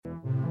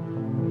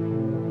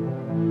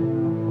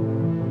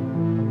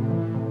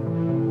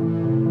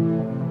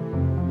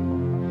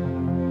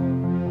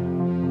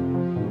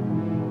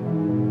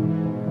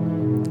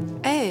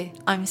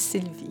I'm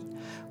Sylvie.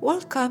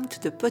 Welcome to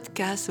the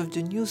podcast of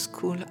the New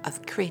School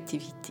of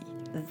Creativity.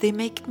 They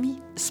make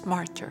me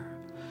smarter.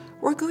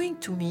 We're going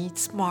to meet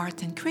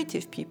smart and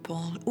creative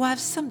people who have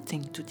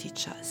something to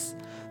teach us.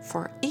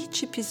 For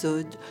each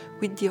episode,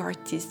 with the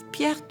artist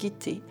Pierre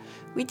Guité,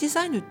 we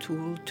design a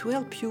tool to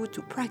help you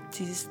to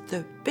practice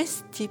the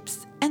best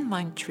tips and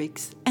mind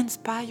tricks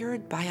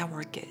inspired by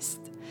our guests.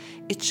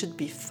 It should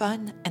be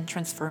fun and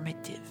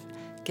transformative.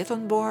 Get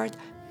on board,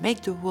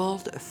 make the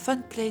world a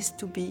fun place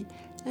to be.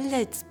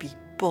 Let's be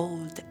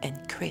bold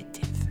and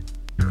creative.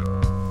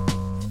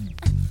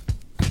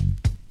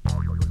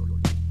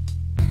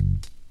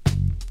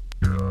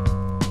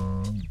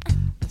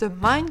 The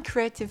mind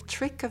creative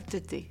trick of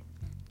the day.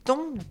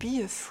 Don't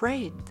be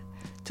afraid.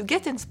 To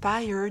get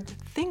inspired,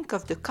 think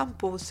of the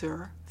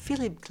composer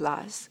Philip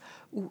Glass,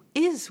 who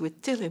is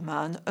with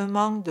Telemann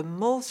among the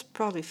most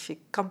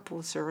prolific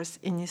composers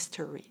in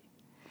history.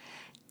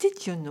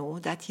 Did you know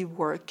that he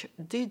worked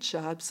day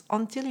jobs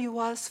until he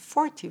was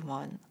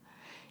 41?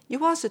 He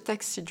was a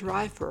taxi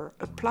driver,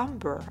 a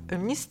plumber, a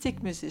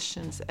mystic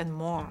musician, and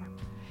more.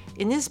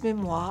 In his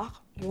memoir,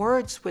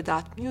 Words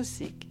Without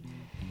Music,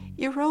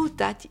 he wrote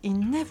that he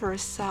never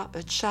saw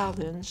a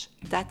challenge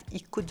that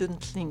he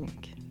couldn't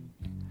link.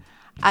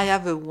 I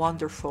have a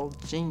wonderful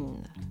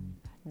gene,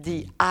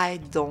 the I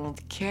don't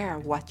care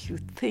what you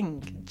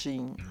think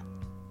gene.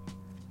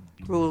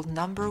 Rule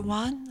number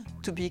 1,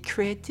 to be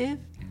creative,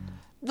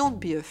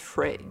 don't be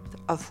afraid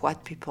of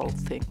what people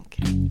think.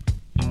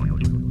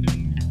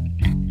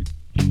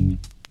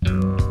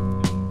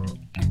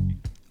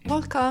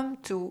 Welcome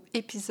to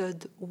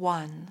episode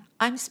 1.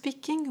 I'm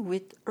speaking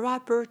with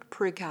Robert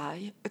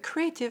Preguy, a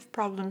creative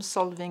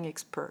problem-solving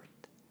expert.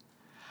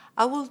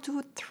 I will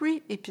do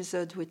 3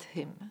 episodes with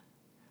him.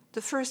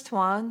 The first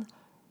one,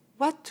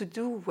 what to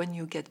do when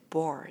you get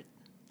bored.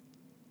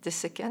 The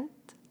second,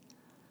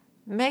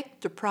 make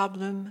the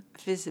problem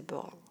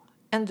visible.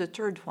 And the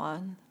third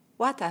one,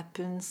 what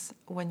happens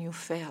when you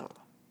fail.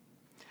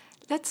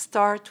 Let's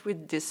start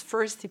with this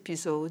first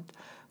episode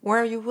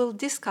where you will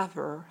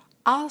discover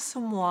how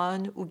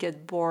someone who gets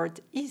bored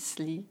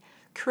easily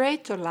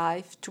creates a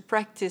life to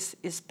practice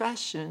his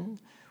passion,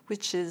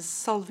 which is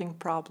solving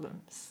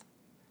problems.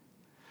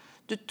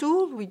 The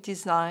tool we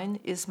design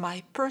is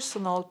my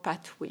personal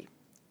pathway.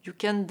 You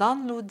can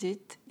download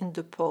it in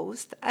the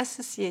post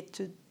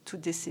associated to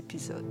this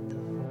episode.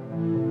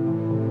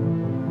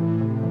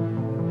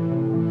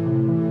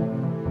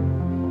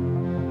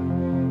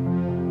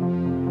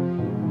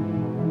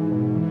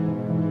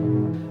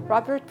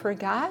 Robert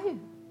Preguy,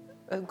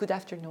 good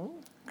afternoon.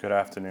 Good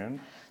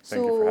afternoon.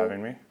 Thank you for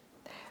having me.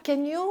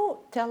 Can you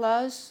tell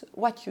us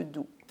what you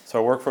do? So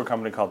I work for a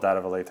company called Data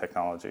Valet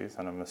Technologies,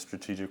 and I'm a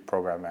strategic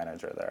program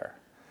manager there.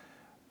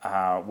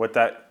 What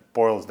that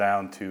boils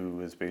down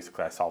to is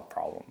basically I solve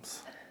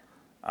problems.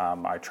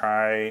 I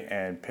try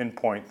and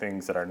pinpoint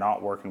things that are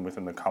not working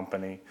within the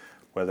company,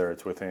 whether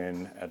it's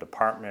within a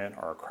department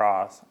or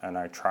across, and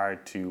I try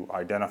to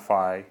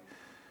identify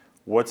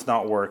what's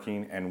not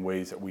working and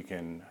ways that we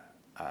can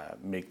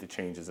make the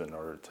changes in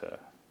order to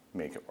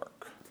make it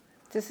work.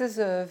 This is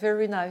a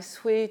very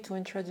nice way to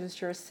introduce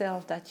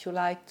yourself, that you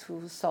like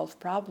to solve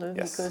problems.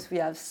 Yes. Because we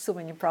have so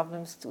many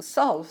problems to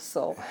solve,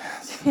 so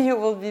you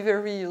will be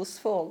very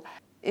useful.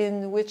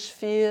 In which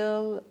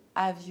field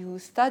have you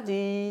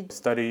studied?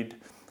 Studied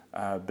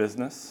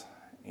business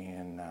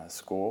in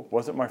school.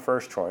 Wasn't my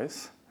first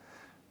choice.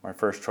 My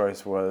first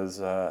choice was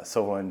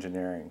civil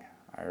engineering.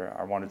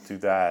 I wanted to do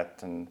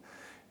that, and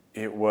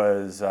it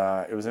was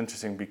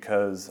interesting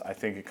because I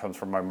think it comes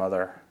from my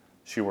mother.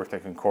 She worked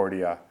at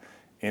Concordia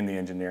in the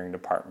engineering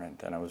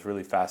department, and I was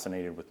really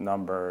fascinated with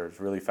numbers,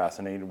 really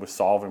fascinated with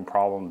solving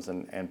problems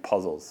and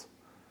puzzles.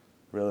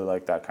 Really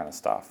like that kind of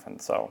stuff.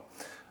 And so,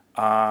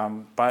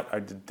 but I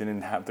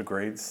didn't have the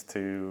grades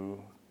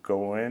to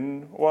go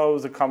in. Well, it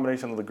was a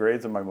combination of the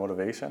grades and my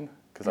motivation,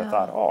 because I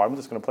thought, I'm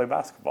just going to play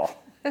basketball.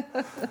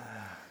 So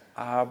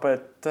I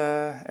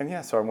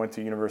went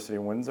to University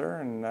of Windsor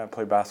and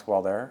played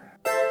basketball there.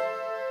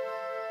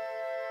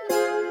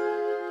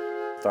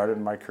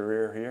 Started my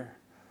career here.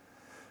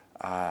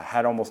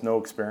 Had almost no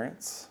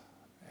experience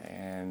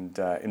and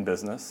in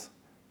business,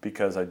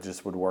 because I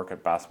just would work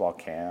at basketball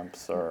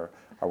camps, or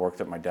I worked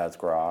at my dad's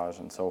garage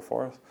and so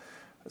forth.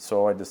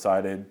 So I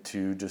decided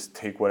to just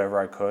take whatever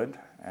I could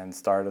and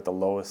start at the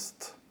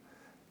lowest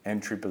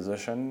entry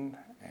position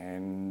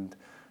and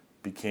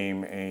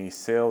became a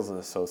sales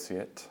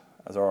associate,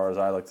 or as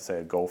I like to say,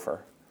 a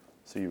gopher.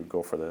 So you would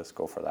go for this,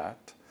 go for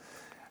that.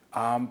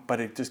 But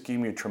it just gave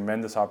me a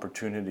tremendous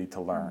opportunity to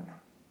learn.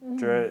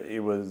 Mm-hmm.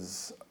 It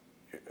was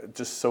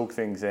just soak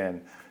things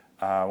in.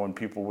 When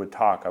people would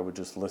talk, I would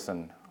just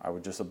listen. I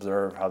would just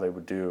observe how they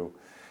would do.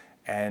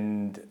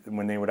 And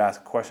when they would ask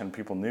a question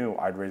people knew,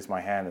 I'd raise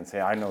my hand and say,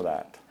 I know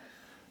that.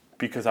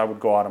 Because I would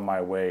go out of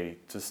my way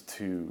just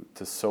to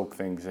soak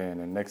things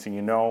in. And next thing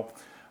you know,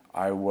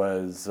 I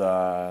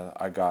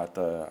got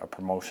a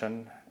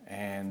promotion,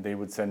 and they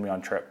would send me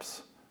on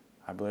trips.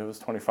 I believe it was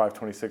 25,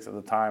 26 at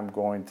the time,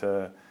 going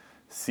to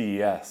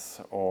CES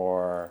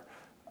or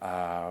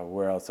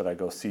Where else did I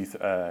go?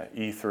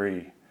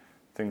 E3,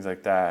 things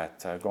like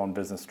that. Go on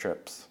business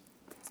trips,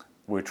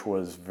 which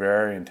was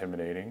very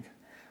intimidating.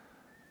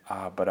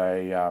 But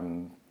I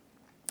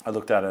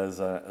looked at it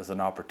as an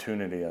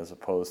opportunity as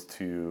opposed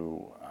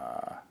to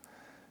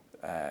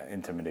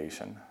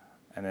intimidation.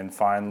 And then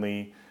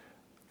finally,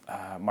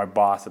 my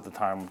boss at the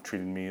time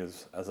treated me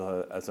as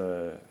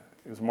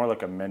it was more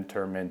like a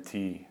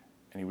mentor-mentee,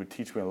 and he would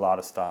teach me a lot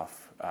of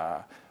stuff.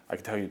 I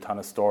could tell you a ton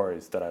of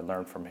stories that I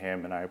learned from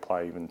him, and I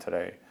apply even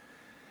today.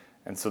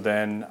 And so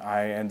then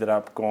I ended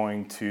up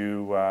going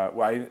to,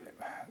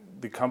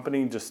 the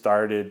company just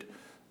started,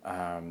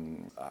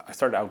 I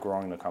started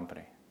outgrowing the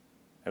company.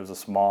 It was a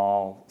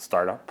small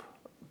startup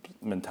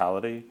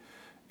mentality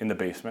in the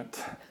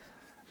basement,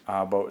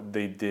 but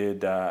they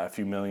did a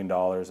few $1 million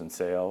in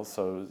sales.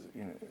 So,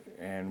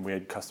 and we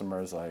had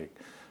customers like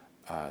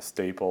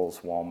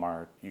Staples,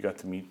 Walmart. You got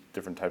to meet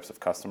different types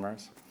of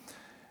customers.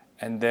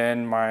 And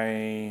then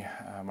my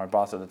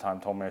boss at the time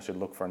told me I should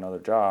look for another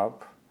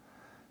job,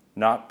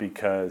 not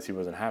because he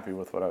wasn't happy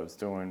with what I was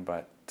doing,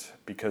 but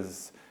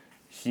because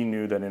he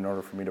knew that in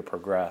order for me to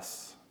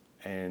progress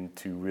and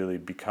to really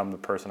become the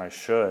person I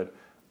should,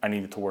 I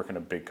needed to work in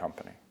a big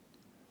company.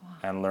 Wow.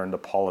 And learn the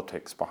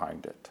politics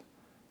behind it.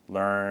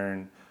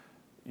 Learn,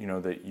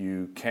 that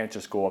you can't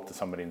just go up to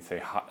somebody and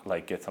say,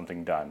 like, get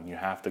something done. You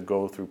have to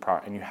go through,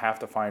 and you have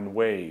to find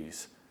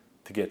ways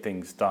to get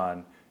things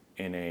done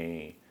in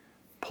a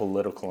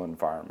political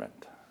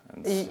environment.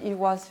 And he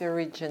was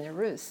very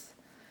generous.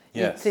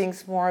 Yes. He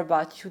thinks more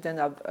about you than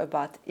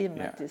about him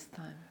at this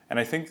time. And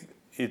I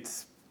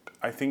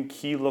think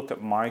he looked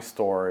at my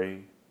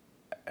story,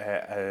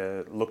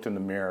 looked in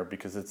the mirror,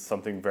 because it's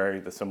something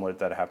very similar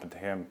that happened to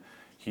him.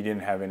 He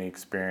didn't have any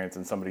experience,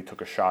 and somebody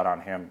took a shot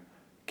on him,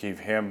 gave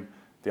him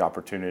the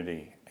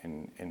opportunity,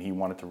 and he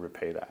wanted to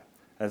repay that.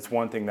 And it's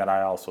one thing that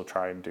I also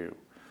try and do.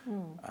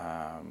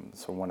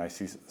 So when I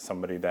see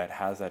somebody that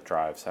has that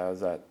drive, has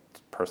that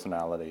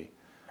personality,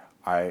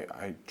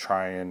 I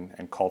try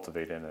and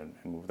cultivate it and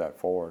move that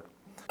forward.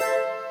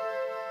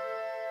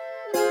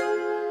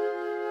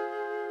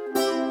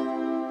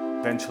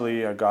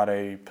 Eventually, I got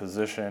a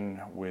position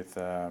with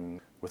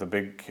a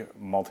big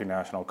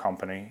multinational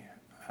company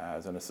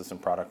as an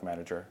assistant product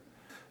manager.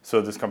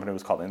 So this company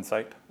was called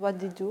Insight. What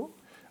did they do?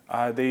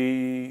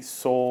 They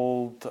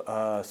sold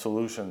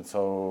solutions,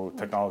 so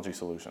technology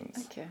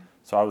solutions. Okay.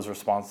 So I was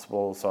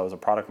responsible, so I was a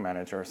product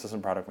manager,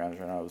 assistant product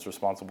manager, and I was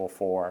responsible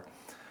for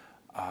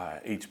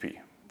HP.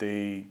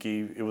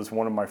 It was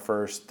one of my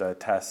first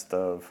tests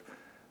of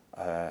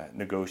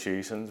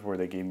negotiations where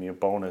they gave me a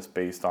bonus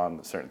based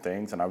on certain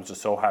things, and I was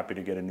just so happy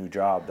to get a new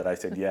job that I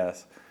said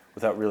yes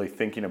without really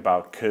thinking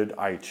about could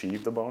I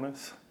achieve the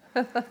bonus.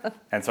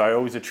 And so I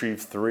always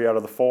achieved 3 out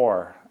of the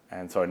 4,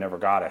 and so I never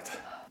got it.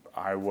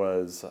 I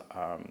was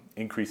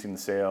increasing the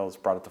sales,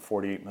 brought it to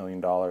 $48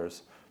 million,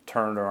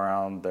 turned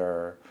around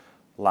their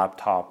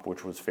laptop,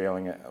 which was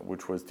failing,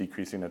 which was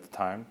decreasing at the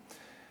time.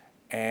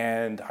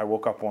 And I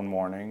woke up one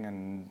morning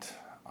and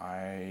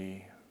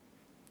I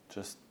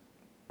just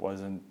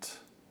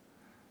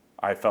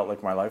I felt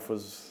like my life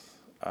was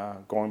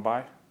going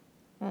by.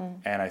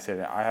 And I said,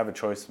 I have a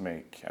choice to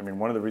make. I mean,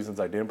 one of the reasons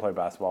I didn't play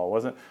basketball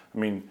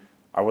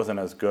I wasn't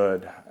as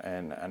good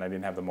and I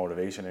didn't have the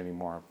motivation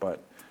anymore,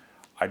 but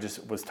I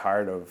just was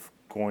tired of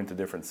going to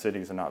different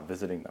cities and not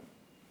visiting them.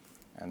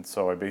 And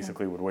so I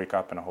basically would wake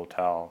up in a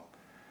hotel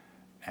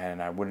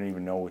and I wouldn't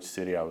even know which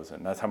city I was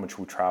in. That's how much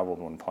we traveled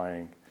when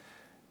playing.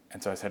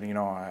 And so I said,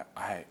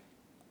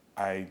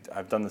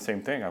 I've done the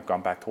same thing. I've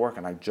gone back to work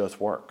and I just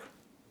work.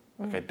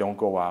 Like I don't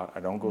go out, I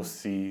don't go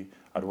see.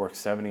 I'd work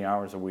 70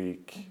 hours a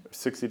week,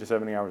 60 to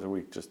 70 hours a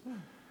week, just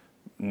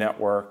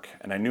network.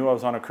 And I knew I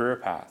was on a career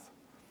path.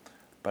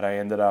 But I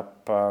ended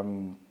up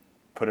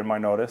put in my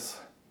notice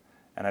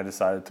and I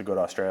decided to go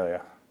to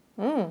Australia.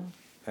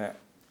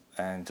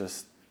 And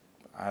just,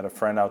 I had a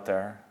friend out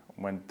there,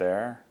 went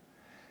there.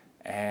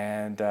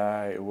 And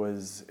it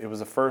was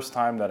the first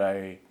time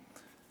that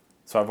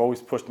so I've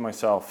always pushed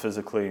myself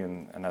physically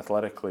and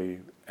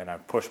athletically, and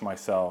I've pushed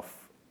myself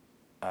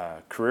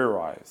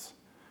career-wise,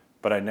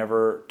 but I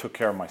never took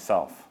care of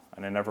myself,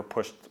 and I never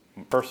pushed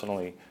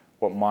personally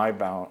what my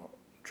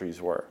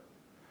boundaries were.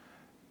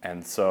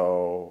 And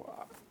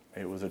so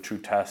it was a true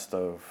test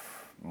of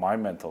my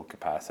mental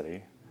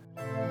capacity.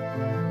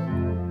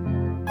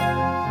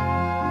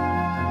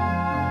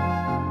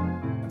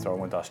 So I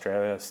went to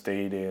Australia,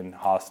 stayed in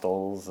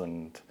hostels,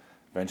 and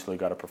eventually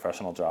got a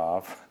professional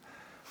job.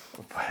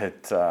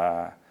 But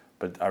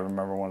I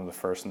remember one of the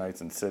first nights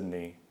in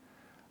Sydney.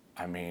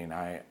 I mean,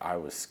 I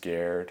was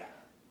scared.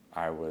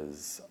 I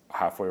was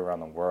halfway around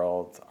the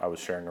world. I was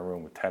sharing a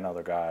room with 10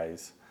 other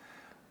guys.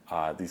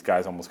 These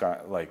guys almost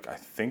got, I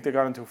think they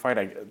got into a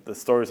fight. The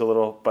story's a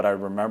little, but I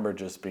remember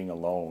just being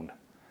alone.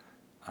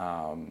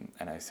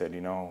 And I said,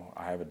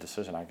 I have a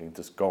decision. I can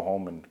just go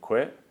home and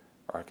quit,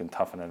 or I can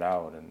toughen it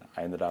out. And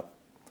I ended up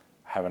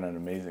having an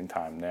amazing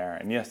time there.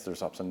 And yes,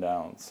 there's ups and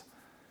downs.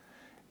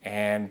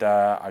 And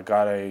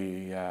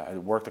I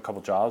worked a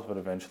couple jobs, but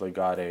eventually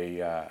got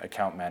a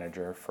account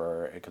manager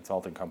for a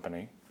consulting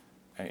company.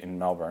 in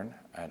Melbourne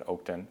at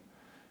Oakton.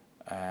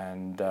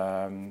 And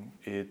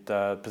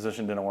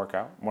position didn't work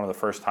out. One of the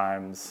first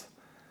times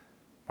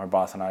my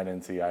boss and I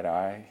didn't see eye to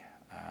eye.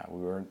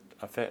 We weren't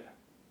a fit.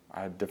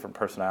 I had different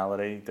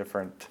personality,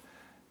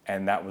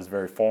 and that was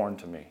very foreign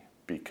to me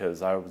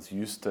because I was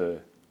used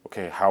to,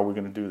 okay, how are we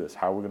going to do this?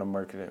 How are we going to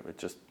market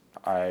it?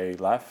 I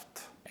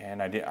left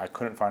and I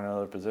couldn't find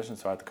another position,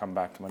 so I had to come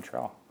back to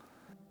Montreal.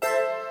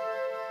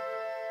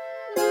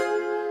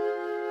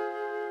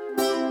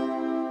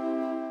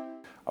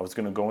 I was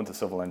going to go into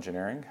civil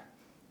engineering.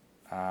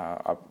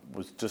 I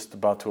was just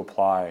about to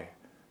apply,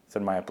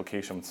 send my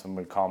application.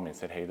 Somebody called me and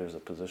said, hey, there's a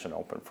position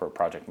open for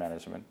project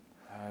management.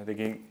 They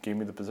gave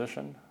me the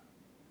position,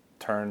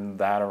 turned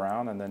that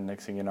around, and then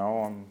next thing you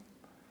know, I'm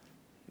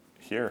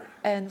here.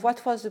 And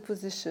what was the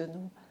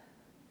position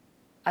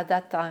at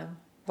that time?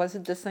 Was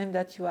it the same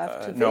that you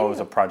have today? No, it was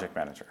a project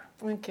manager.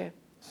 Okay.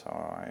 So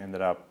I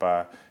ended up,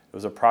 it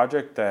was a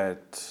project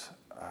that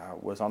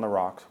was on the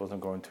rocks,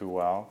 wasn't going too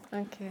well.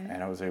 Okay.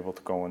 And I was able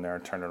to go in there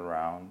and turn it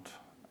around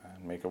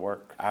and make it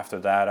work. After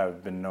that,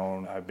 I've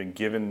been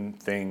given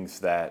things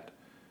that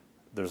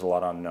there's a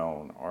lot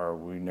unknown or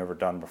we've never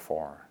done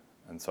before.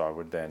 And so I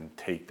would then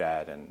take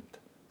that and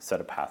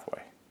set a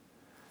pathway.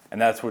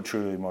 And that's what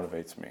truly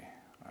motivates me.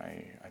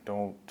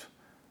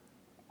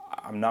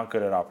 I'm not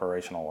good at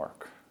operational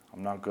work.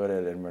 I'm not good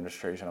at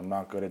administration. I'm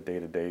not good at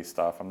day-to-day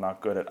stuff. I'm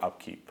not good at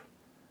upkeep.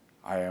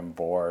 I am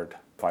bored.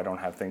 If I don't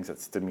have things that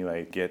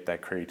stimulate, get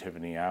that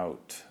creativity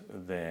out,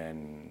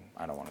 then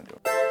I don't want to do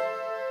it.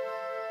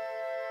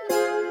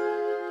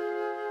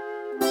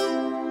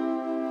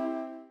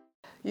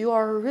 You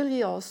are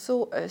really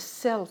also a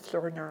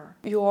self-learner.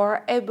 You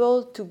are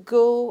able to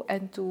go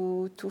and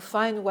to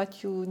find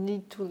what you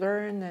need to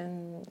learn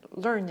and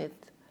learn it.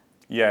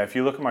 Yeah, if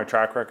you look at my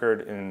track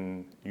record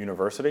in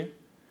university,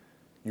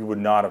 you would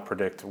not have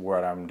predicted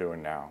what I'm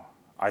doing now.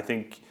 I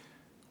think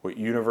what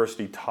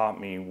university taught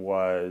me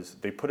was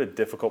they put a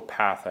difficult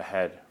path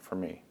ahead for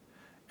me,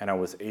 and I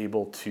was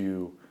able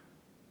to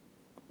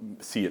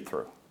see it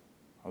through.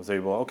 I was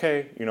able,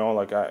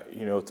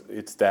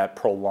 it's that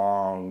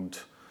prolonged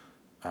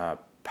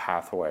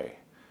pathway.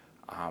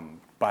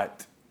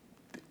 But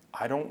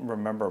I don't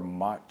remember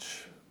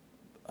much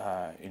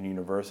in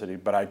university,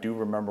 but I do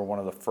remember one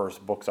of the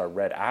first books I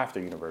read after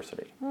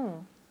university.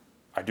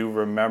 I do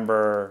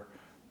remember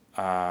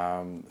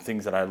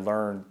things that I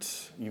learned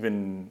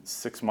even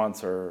 6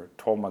 months or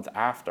 12 months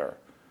after,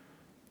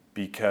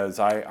 because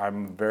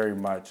I'm very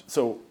much,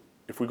 so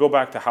if we go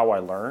back to how I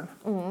learn,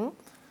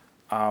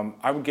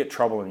 I would get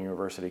trouble in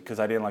university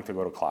because I didn't like to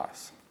go to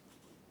class.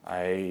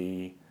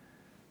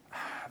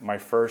 My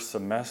first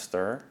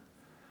semester,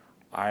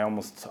 I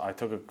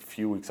took a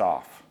few weeks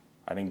off.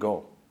 I didn't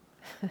go.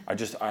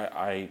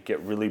 I get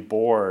really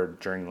bored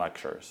during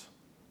lectures.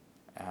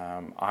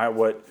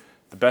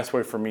 The best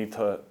way for me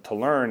to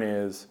learn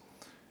is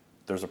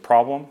there's a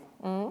problem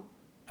and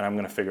I'm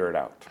going to figure it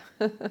out.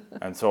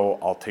 And so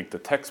I'll take the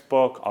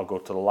textbook, I'll go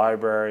to the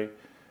library.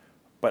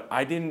 But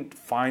I didn't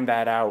find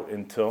that out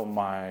until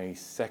my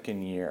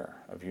second year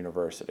of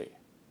university,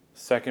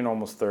 second,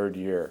 almost third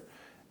year.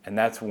 And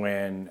that's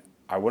when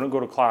I wouldn't go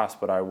to class,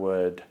 but I'd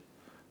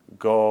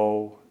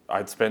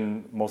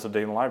spend most of the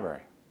day in the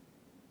library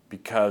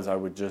because I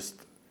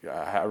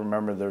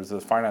remember there was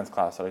this finance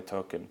class that I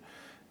took and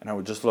I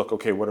would just look,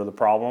 okay, what are the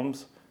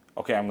problems?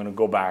 Okay, I'm going to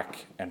go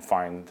back and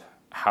find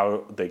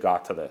how they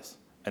got to this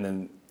and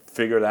then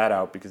figure that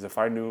out, because if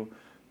I knew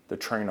the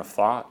train of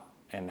thought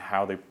and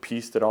how they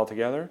pieced it all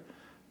together,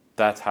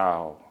 that's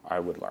how I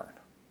would learn,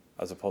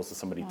 as opposed to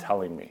somebody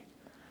telling me.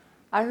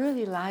 I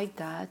really like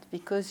that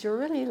because you're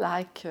really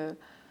like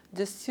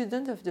the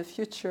student of the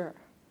future.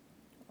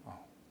 Oh.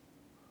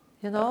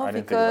 Because I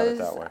didn't think about it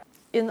that way.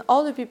 In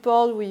all the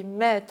people we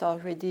met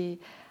already,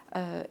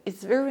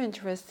 it's very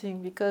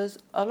interesting because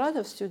a lot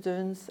of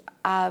students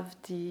have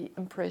the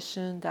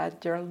impression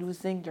that they're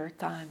losing their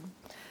time.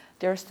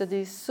 They're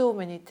studying so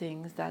many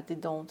things that they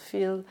don't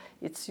feel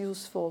it's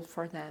useful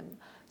for them.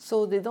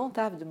 So they don't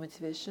have the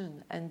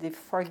motivation and they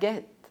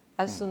forget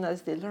as soon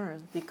as they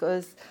learn,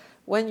 because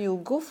when you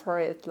go for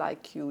it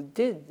like you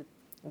did,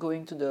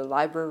 going to the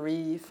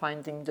library,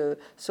 finding the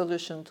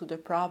solution to the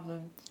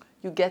problem,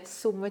 you get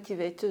so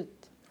motivated.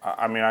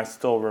 I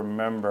still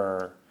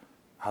remember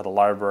how the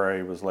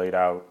library was laid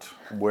out,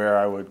 where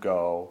I would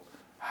go,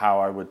 how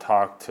I would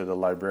talk to the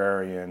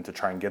librarian to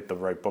try and get the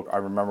right book. I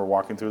remember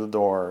walking through the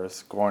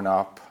doors, going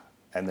up,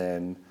 and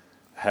then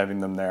having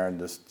them there and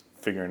just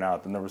figuring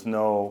out. And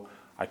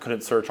I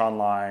couldn't search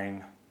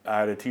online. I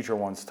had a teacher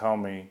once tell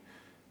me,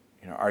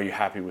 are you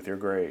happy with your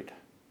grade?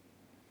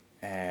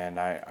 And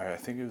I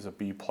think it was a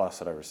B+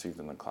 that I received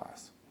in the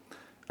class.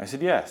 I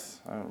said,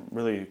 yes,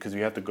 really, because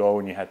you had to go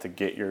and you had to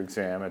get your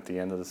exam at the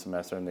end of the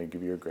semester and they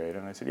give you a grade.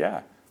 And I said,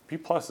 yeah, B+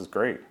 is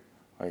great.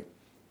 Like,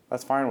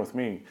 that's fine with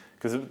me.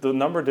 Because the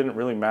number didn't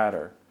really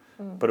matter,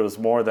 but it was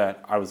more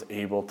that I was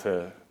able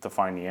to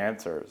find the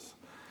answers.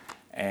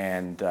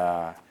 And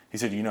he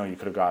said, you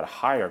could have got a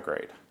higher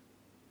grade.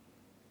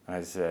 And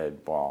I said,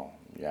 well,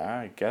 yeah,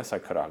 I guess I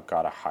could have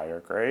got a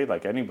higher grade.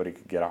 Like anybody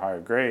could get a higher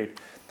grade.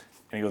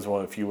 And he goes, well,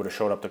 if you would have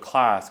showed up to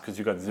class, because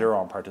you got 0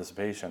 on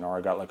participation, or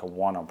I got like a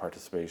 1 on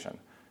participation,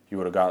 you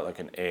would have got like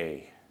an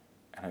A.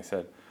 And I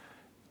said,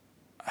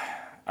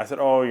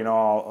 oh,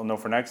 I'll know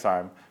for next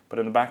time. But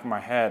in the back of my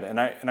head, and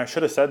I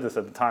should have said this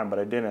at the time, but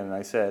I didn't. And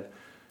I said,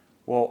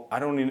 well,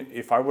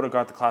 if I would have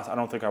got the class, I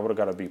don't think I would have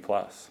got a B+.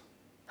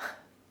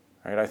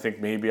 Right? I think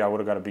maybe I would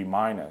have got a B-,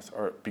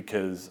 or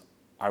because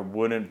I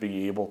wouldn't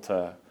be able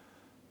to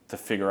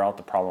figure out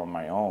the problem on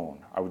my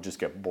own. I would just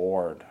get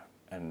bored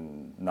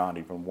and not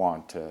even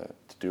want to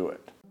do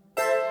it.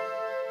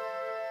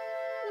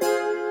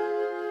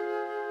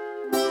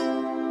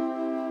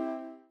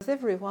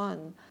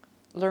 Everyone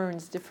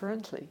learns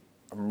differently.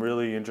 I'm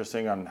really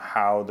interested on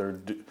how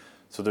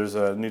so there's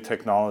a new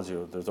technology.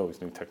 There's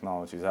always new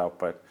technologies out,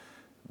 but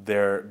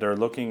they're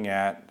looking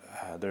at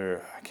I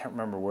can't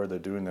remember where they're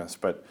doing this,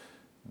 but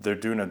they're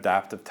doing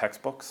adaptive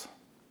textbooks.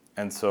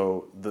 And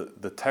so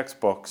the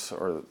textbooks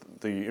or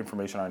the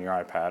information on your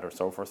iPad or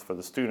so forth for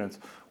the students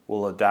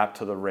will adapt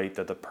to the rate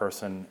that the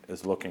person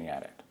is looking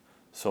at it.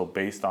 So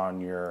based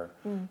on your,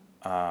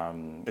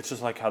 it's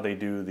just like how they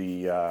do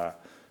the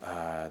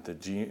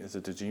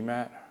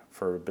GMAT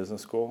for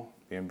business school,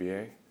 the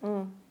MBA?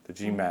 The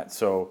GMAT.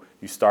 So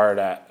you start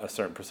at a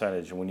certain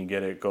percentage, and when you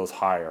get it, it goes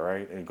higher,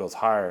 right? And it goes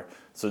higher.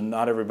 So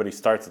not everybody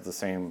starts at the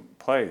same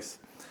place.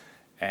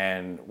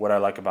 And what I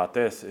like about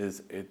this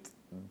is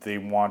they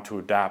want to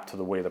adapt to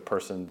the way the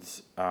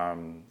person's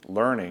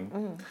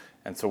learning.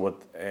 And so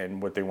what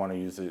they want to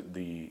use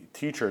the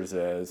teachers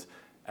as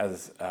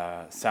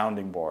a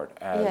sounding board,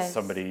 as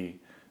somebody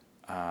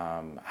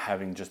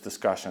having just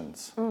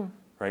discussions,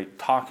 right?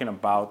 Talking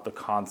about the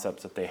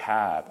concepts that they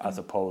have as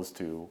opposed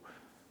to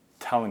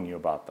telling you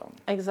about them.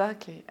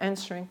 Exactly.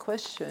 Answering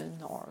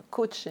questions or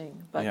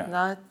coaching, but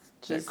not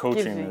just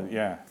coaching,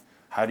 giving.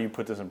 How do you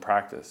put this in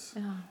practice?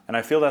 Yeah. And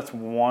I feel that's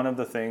one of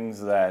the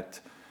things that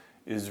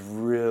is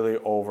really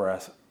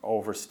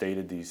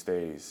overstated these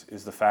days,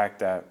 is the fact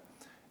that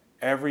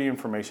every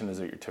information is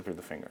at your tip of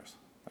the fingers.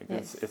 Like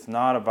it's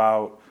not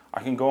about,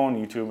 I can go on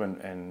YouTube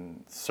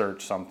and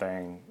search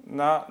something.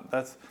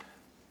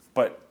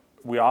 But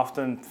we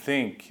often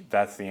think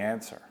that's the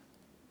answer.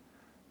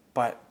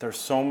 But there's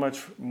so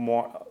much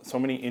more, so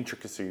many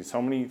intricacies,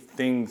 so many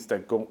things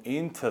that go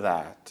into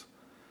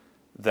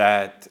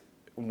that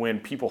when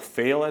people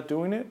fail at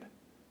doing it,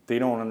 they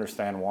don't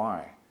understand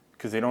why.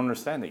 Because they don't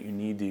understand that you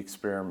need the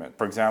experiment.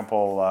 For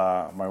example,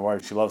 my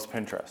wife, she loves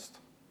Pinterest,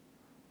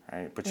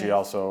 right? But she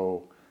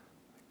also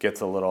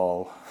gets a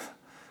little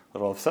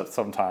upset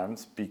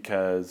sometimes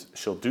because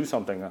she'll do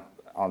something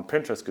on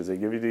Pinterest because they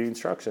give you the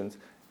instructions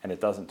and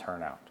it doesn't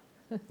turn out.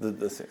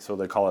 So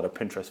they call it a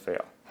Pinterest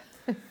fail.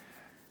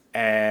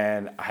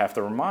 And I have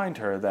to remind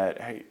her that,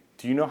 hey,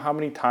 do you know how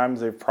many times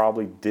they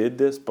probably did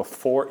this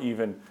before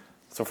even,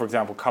 so for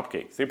example,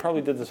 cupcakes. They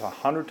probably did this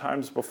 100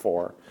 times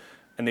before,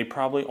 and they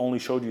probably only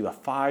showed you the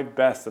 5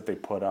 best that they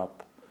put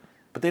up.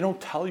 But they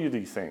don't tell you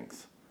these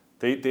things.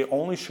 They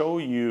only show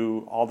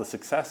you all the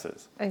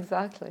successes.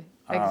 Exactly.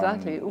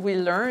 We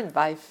learn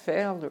by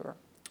failure.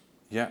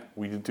 Yeah,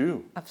 we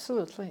do.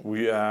 Absolutely.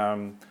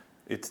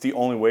 It's the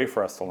only way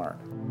for us to learn.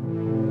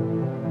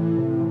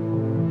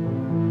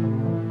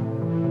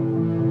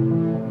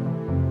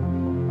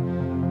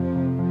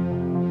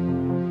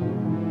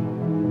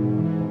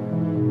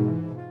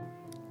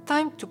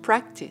 Time to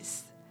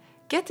practice.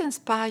 Get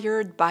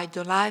inspired by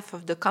the life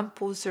of the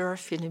composer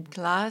Philip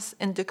Glass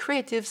and the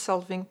creative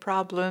solving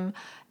problem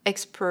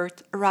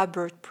expert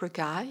Robert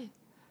Purgai.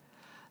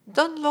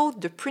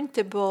 Download the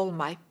printable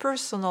My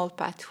Personal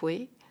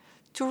Pathway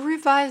to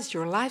revise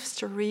your life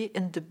story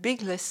and the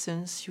big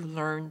lessons you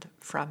learned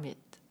from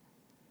it.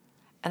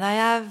 And I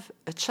have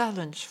a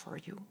challenge for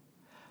you.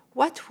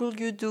 What will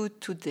you do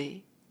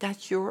today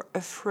that you're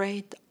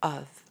afraid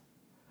of?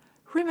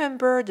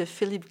 Remember the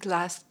Philip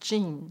Glass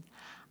gene.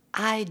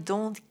 I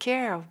don't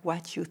care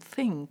what you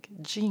think,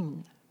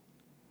 gene.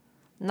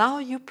 Now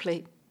you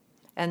play.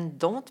 And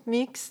don't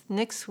mix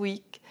next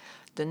week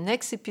the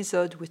next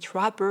episode with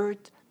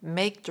Robert.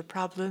 Make the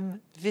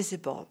problem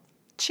visible.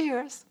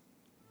 Cheers!